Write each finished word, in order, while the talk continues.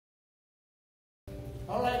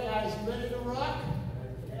All right, guys, you ready to rock?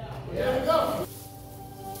 Yeah. Here we go.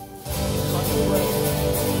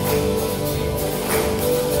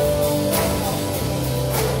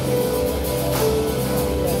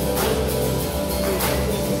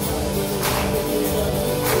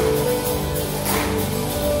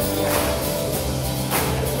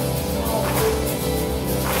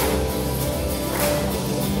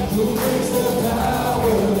 Who brings the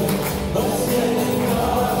power of sin and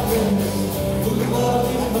darkness? Who love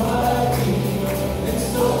you mighty and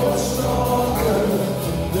so much stronger?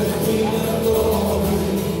 The King of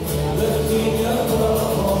glory, the King of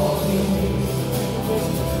all kings.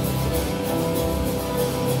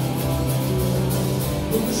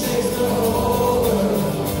 Who shakes the whole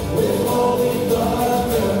earth with holy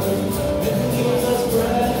thunder and leaves us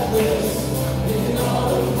breathless in all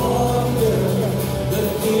of wonder? The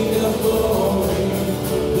King of glory,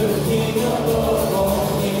 the King of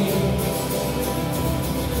all kings.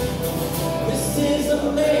 This is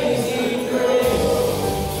amazing grace.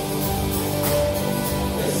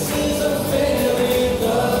 This is unfailing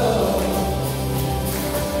love.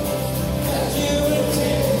 That you would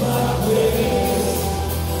take my place.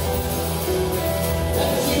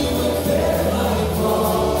 That you would bear my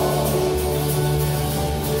cross.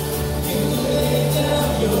 You laid down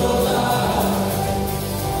your life.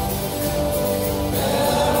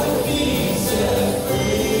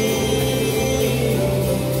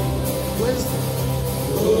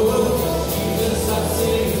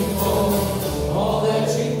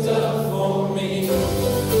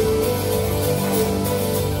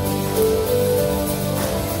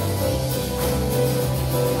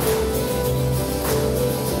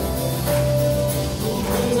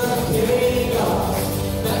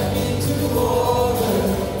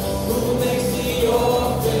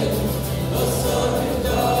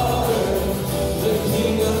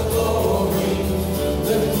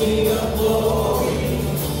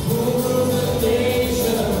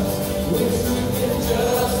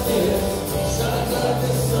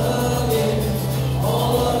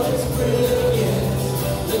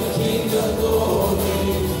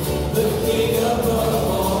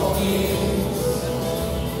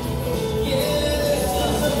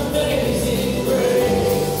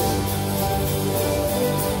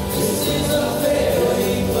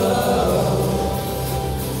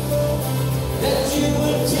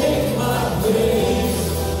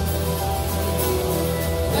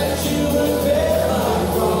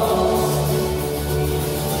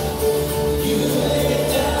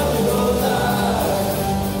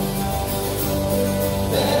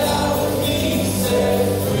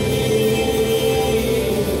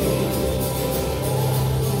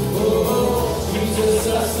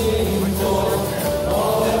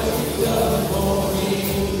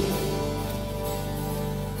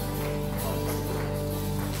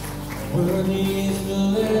 Worthy is the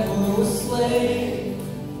Lamb who was slain.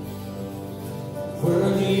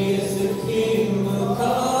 Worthy is the King who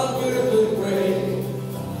conquered the grave.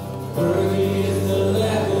 Worthy is the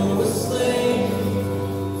Lamb who was slain.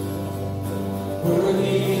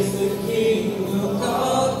 Worthy is the King who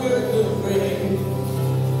conquered the grave.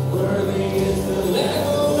 Worthy is the Lamb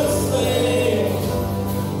who was slain.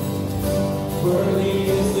 Worthy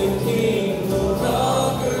is the King who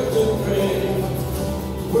conquered the grave.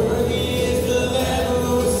 Worthy is the Lamb who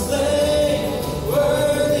was slain.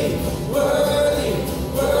 Worthy, worthy,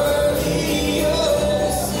 worthy. Oh,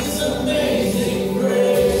 this is amazing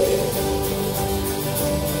grace.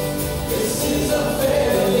 This is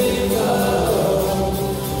unfailing love.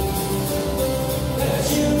 That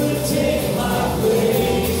you would take my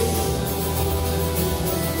place.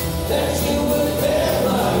 That you would bear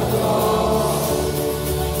my cross.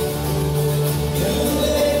 You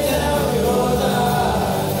laid down your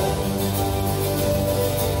life.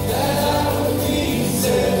 That I would be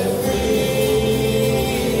set free.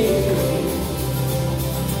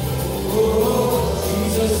 Oh,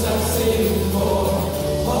 Jesus, I sing for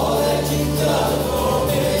all that you've done for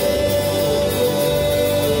me.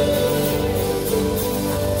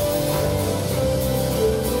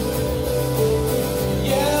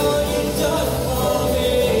 Yeah, all you've done for me.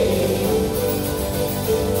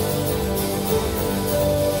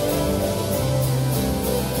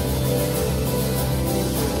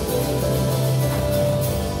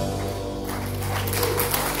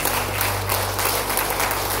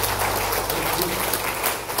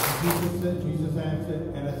 Jesus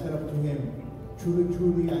answered, and I said unto him, Truly,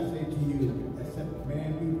 truly, I say to you, except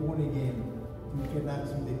man be born again, you cannot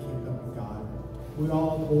see the kingdom of God. We're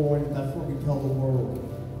all born, that's what we tell the world.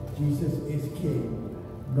 Jesus is King.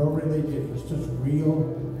 No religion, it's just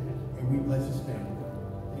real, and we bless his name.